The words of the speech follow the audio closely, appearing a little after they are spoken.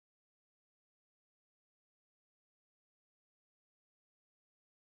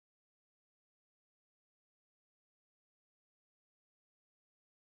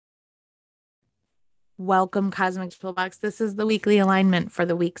Welcome, Cosmic Toolbox. This is the weekly alignment for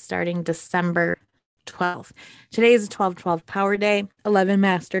the week starting December 12th. Today is 12/12 Power Day, 11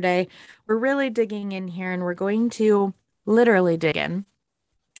 Master Day. We're really digging in here and we're going to literally dig in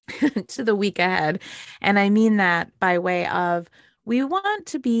to the week ahead. And I mean that by way of we want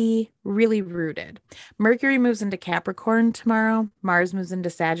to be really rooted. Mercury moves into Capricorn tomorrow, Mars moves into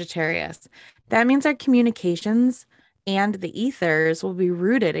Sagittarius. That means our communications and the ethers will be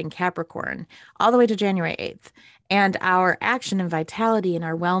rooted in Capricorn all the way to January 8th. And our action and vitality and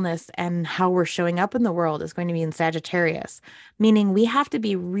our wellness and how we're showing up in the world is going to be in Sagittarius, meaning we have to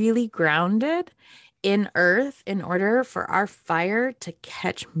be really grounded in earth in order for our fire to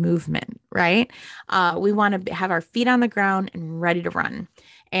catch movement, right? We want to have our feet on the ground and ready to run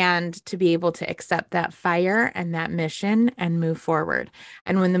and to be able to accept that fire and that mission and move forward.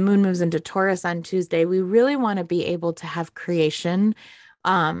 And when the moon moves into Taurus on Tuesday, we really want to be able to have creation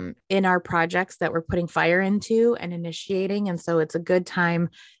in our projects that we're putting fire into and initiating. And so it's a good time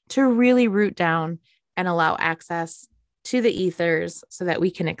to really root down and allow access to the ethers so that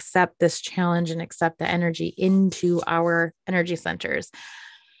we can accept this challenge and accept the energy into our energy centers.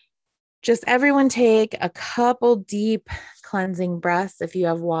 Just everyone take a couple deep cleansing breaths. If you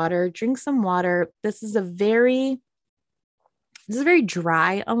have water, drink some water. This is a very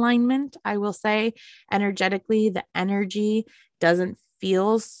dry alignment, I will say. Energetically, the energy doesn't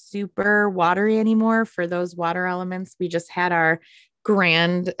feel super watery anymore for those water elements. We just had our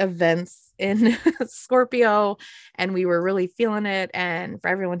grand events in Scorpio and we were really feeling it. And for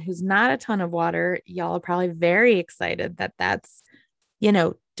everyone who's not a ton of water, y'all are probably very excited that that's,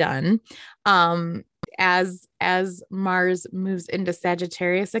 done. As Mars moves into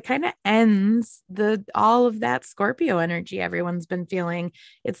Sagittarius, it kind of ends all of that Scorpio energy everyone's been feeling.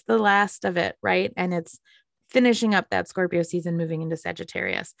 It's the last of it, right? And it's finishing up that Scorpio season, moving into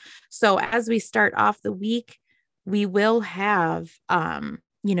Sagittarius. So as we start off the week, we will have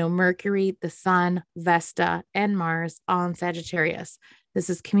Mercury, the Sun, Vesta, and Mars on Sagittarius. This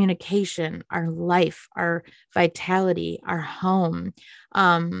is communication, our life, our vitality, our home,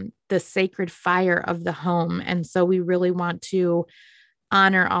 the sacred fire of the home. And so we really want to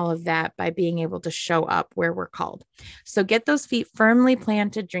honor all of that by being able to show up where we're called. So get those feet firmly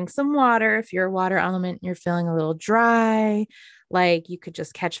planted, drink some water. If you're a water element, you're feeling a little dry, like you could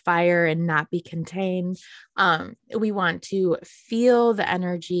just catch fire and not be contained. We want to feel the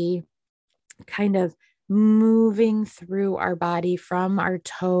energy kind of moving through our body from our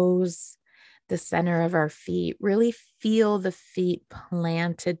toes, the center of our feet. Really feel the feet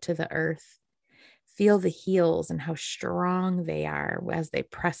planted to the earth. Feel the heels and how strong they are as they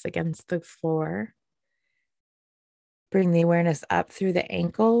press against the floor. Bring the awareness up through the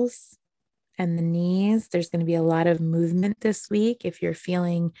ankles and the knees. There's going to be a lot of movement this week. If you're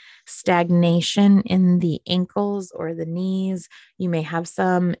feeling stagnation in the ankles or the knees, you may have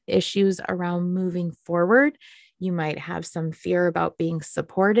some issues around moving forward. You might have some fear about being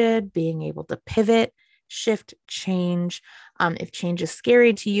supported, being able to pivot, shift, change. If change is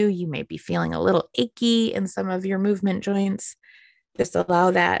scary to you, you may be feeling a little achy in some of your movement joints. Just allow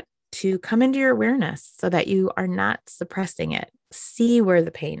that to come into your awareness so that you are not suppressing it. See where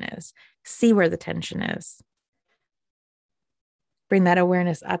the pain is. See where the tension is. Bring that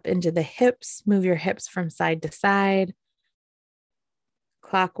awareness up into the hips. Move your hips from side to side,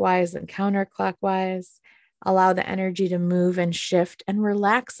 clockwise and counterclockwise. Allow the energy to move and shift and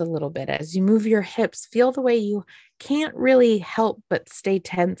relax a little bit as you move your hips. Feel the way you can't really help but stay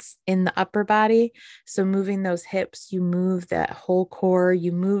tense in the upper body. So moving those hips, you move that whole core,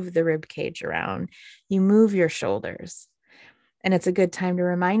 you move the rib cage around, you move your shoulders. And it's a good time to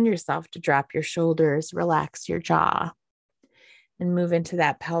remind yourself to drop your shoulders, relax your jaw, and move into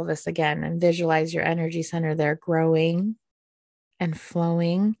that pelvis again and visualize your energy center there growing and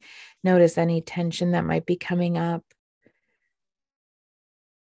flowing. Notice any tension that might be coming up.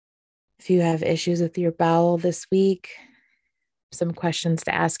 If you have issues with your bowel this week, some questions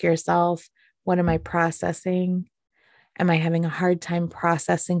to ask yourself. What am I processing? Am I having a hard time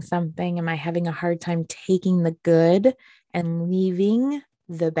processing something? Am I having a hard time taking the good and leaving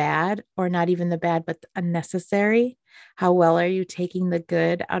the bad, or not even the bad, but the unnecessary? How well are you taking the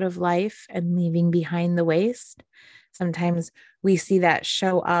good out of life and leaving behind the waste? Sometimes we see that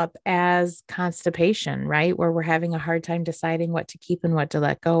show up as constipation, right? Where we're having a hard time deciding what to keep and what to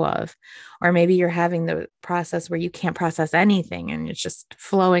let go of. Or maybe you're having the process where you can't process anything and it's just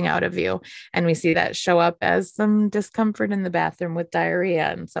flowing out of you. And we see that show up as some discomfort in the bathroom with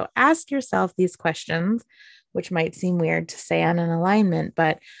diarrhea. And so ask yourself these questions, which might seem weird to say on an alignment,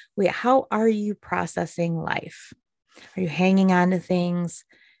 but how are you processing life? Are you hanging on to things?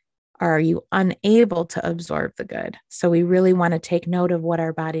 Or are you unable to absorb the good? So we really want to take note of what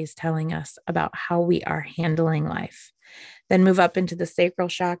our body's telling us about how we are handling life. Then move up into the sacral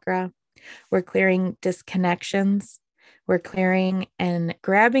chakra. We're clearing disconnections. We're clearing and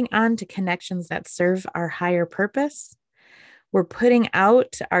grabbing onto connections that serve our higher purpose. We're putting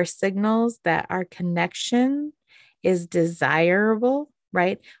out our signals that our connection is desirable,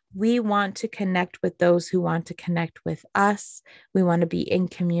 right? We want to connect with those who want to connect with us. We want to be in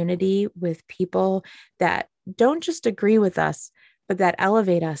community with people that don't just agree with us, but that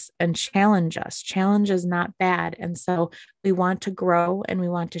elevate us and challenge us. Challenge is not bad. And so we want to grow and we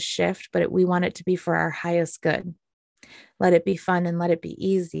want to shift, but we want it to be for our highest good. Let it be fun and let it be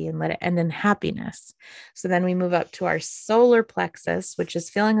easy and let it end in happiness. So then we move up to our solar plexus, which is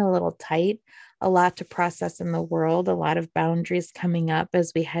feeling a little tight, a lot to process in the world, a lot of boundaries coming up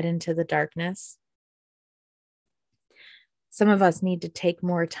as we head into the darkness. Some of us need to take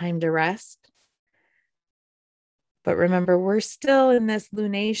more time to rest. But remember, we're still in this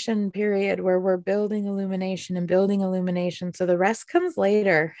lunation period where we're building illumination and building illumination. So the rest comes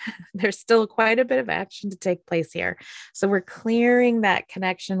later. There's still quite a bit of action to take place here. So we're clearing that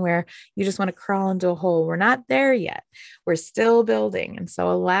connection where you just want to crawl into a hole. We're not there yet. We're still building. And so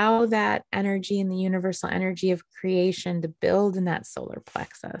allow that energy and the universal energy of creation to build in that solar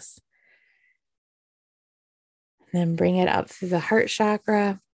plexus. And then bring it up through the heart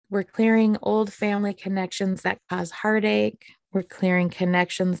chakra. We're clearing old family connections that cause heartache. We're clearing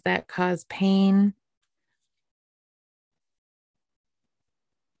connections that cause pain.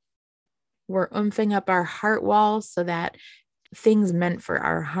 We're oomping up our heart walls so that things meant for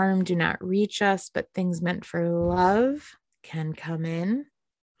our harm do not reach us, but things meant for love can come in.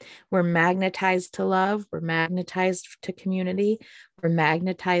 We're magnetized to love. We're magnetized to community. We're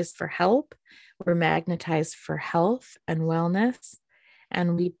magnetized for help. We're magnetized for health and wellness.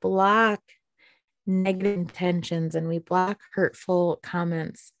 And we block negative intentions and we block hurtful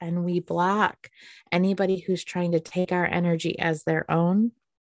comments and we block anybody who's trying to take our energy as their own.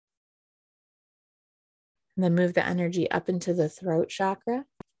 And then move the energy up into the throat chakra.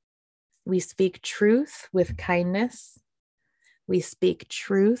 We speak truth with kindness. We speak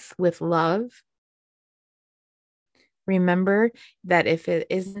truth with love. Remember that if it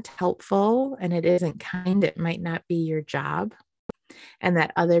isn't helpful and it isn't kind, it might not be your job. And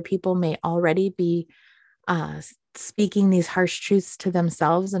that other people may already be speaking these harsh truths to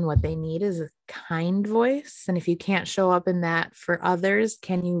themselves, and what they need is a kind voice. And if you can't show up in that for others,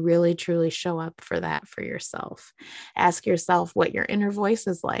 can you really truly show up for that for yourself? Ask yourself what your inner voice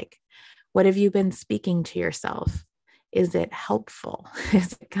is like. What have you been speaking to yourself? Is it helpful?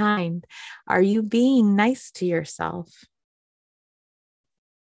 Is it kind? Are you being nice to yourself?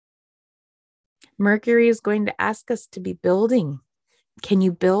 Mercury is going to ask us to be building. Can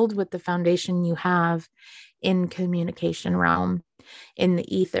you build with the foundation you have in communication realm, in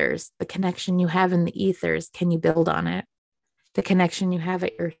the ethers? The connection you have in the ethers, can you build on it? The connection you have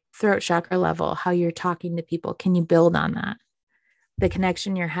at your throat chakra level, how you're talking to people, can you build on that? The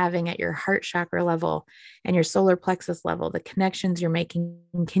connection you're having at your heart chakra level and your solar plexus level, the connections you're making,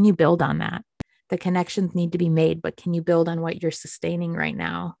 can you build on that? The connections need to be made, but can you build on what you're sustaining right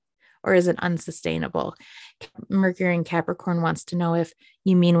now? Or is it unsustainable? Mercury in Capricorn wants to know if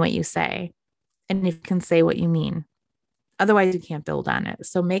you mean what you say and if you can say what you mean. Otherwise, you can't build on it.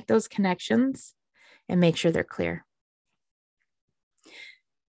 So make those connections and make sure they're clear.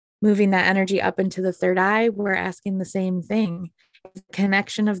 Moving that energy up into the third eye, we're asking the same thing. The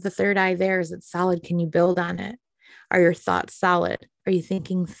connection of the third eye there, is it solid? Can you build on it? Are your thoughts solid? Are you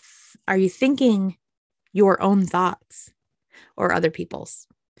thinking your own thoughts or other people's?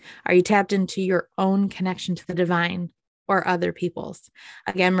 Are you tapped into your own connection to the divine or other people's?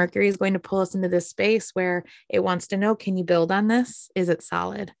 Again, Mercury is going to pull us into this space where it wants to know, can you build on this? Is it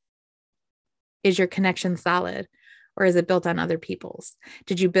solid? Is your connection solid? Or is it built on other people's?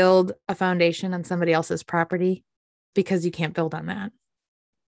 Did you build a foundation on somebody else's property? Because you can't build on that.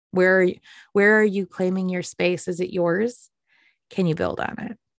 Where are you claiming your space? Is it yours? Can you build on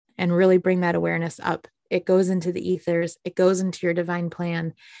it? And really bring that awareness up. It goes into the ethers. It goes into your divine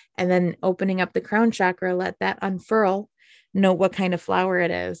plan. And then opening up the crown chakra, let that unfurl. Note what kind of flower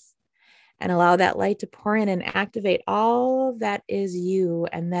it is. And allow that light to pour in and activate all that is you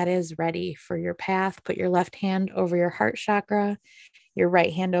and that is ready for your path. Put your left hand over your heart chakra, your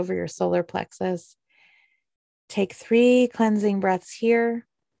right hand over your solar plexus. Take 3 cleansing breaths here.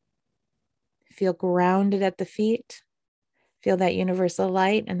 Feel grounded at the feet. Feel that universal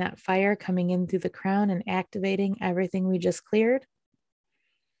light and that fire coming in through the crown and activating everything we just cleared.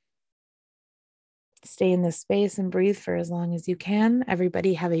 stay in this space and breathe for as long as you can.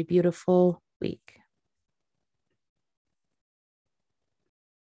 Everybody have a beautiful week.